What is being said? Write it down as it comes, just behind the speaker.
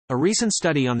A recent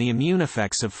study on the immune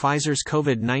effects of Pfizer's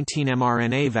COVID-19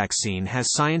 mRNA vaccine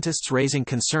has scientists raising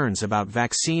concerns about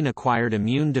vaccine-acquired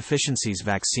immune deficiencies.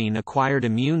 Vaccine-acquired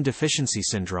immune deficiency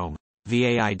syndrome,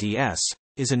 VAIDS,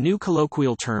 is a new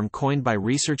colloquial term coined by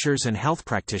researchers and health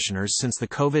practitioners since the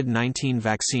COVID-19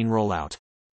 vaccine rollout.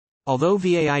 Although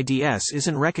VAIDS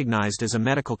isn't recognized as a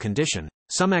medical condition,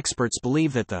 some experts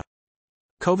believe that the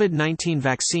COVID-19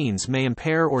 vaccines may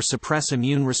impair or suppress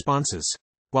immune responses.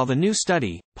 While the new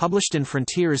study, published in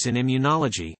Frontiers in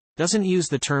Immunology, doesn't use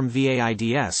the term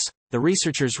VAIDS, the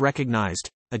researchers recognized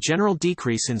a general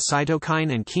decrease in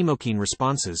cytokine and chemokine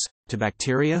responses to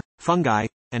bacteria, fungi,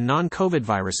 and non-COVID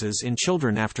viruses in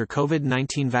children after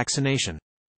COVID-19 vaccination.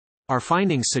 Our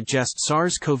findings suggest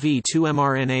SARS-CoV-2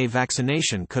 mRNA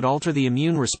vaccination could alter the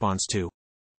immune response to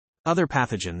other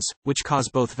pathogens, which cause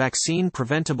both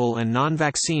vaccine-preventable and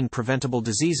non-vaccine-preventable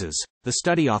diseases, the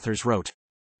study authors wrote.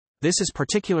 This is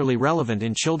particularly relevant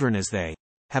in children as they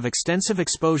have extensive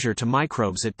exposure to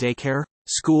microbes at daycare,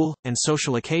 school, and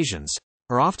social occasions,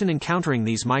 are often encountering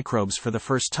these microbes for the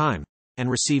first time, and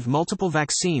receive multiple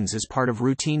vaccines as part of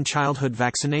routine childhood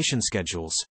vaccination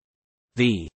schedules.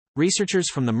 The researchers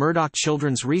from the Murdoch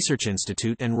Children's Research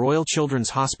Institute and Royal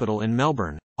Children's Hospital in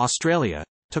Melbourne, Australia,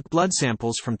 took blood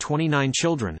samples from 29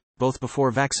 children, both before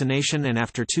vaccination and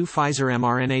after 2 Pfizer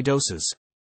mRNA doses.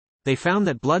 They found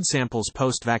that blood samples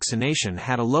post-vaccination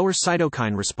had a lower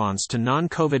cytokine response to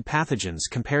non-COVID pathogens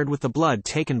compared with the blood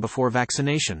taken before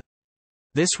vaccination.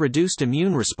 This reduced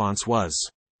immune response was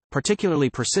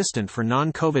particularly persistent for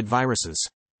non-COVID viruses.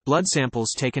 Blood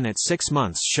samples taken at 6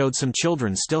 months showed some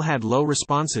children still had low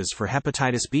responses for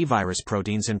hepatitis B virus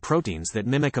proteins and proteins that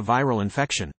mimic a viral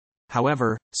infection.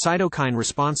 However, cytokine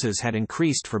responses had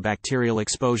increased for bacterial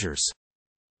exposures.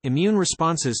 Immune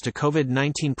responses to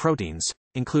COVID-19 proteins,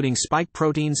 including spike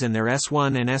proteins and their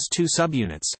S1 and S2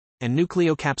 subunits, and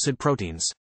nucleocapsid proteins,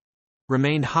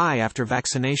 remained high after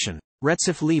vaccination.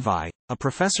 Retzif Levi, a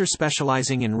professor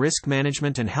specializing in risk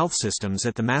management and health systems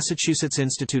at the Massachusetts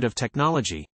Institute of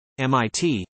Technology,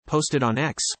 MIT, posted on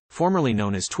X, formerly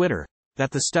known as Twitter,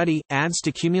 that the study adds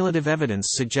to cumulative evidence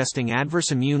suggesting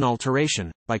adverse immune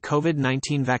alteration by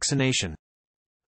COVID-19 vaccination.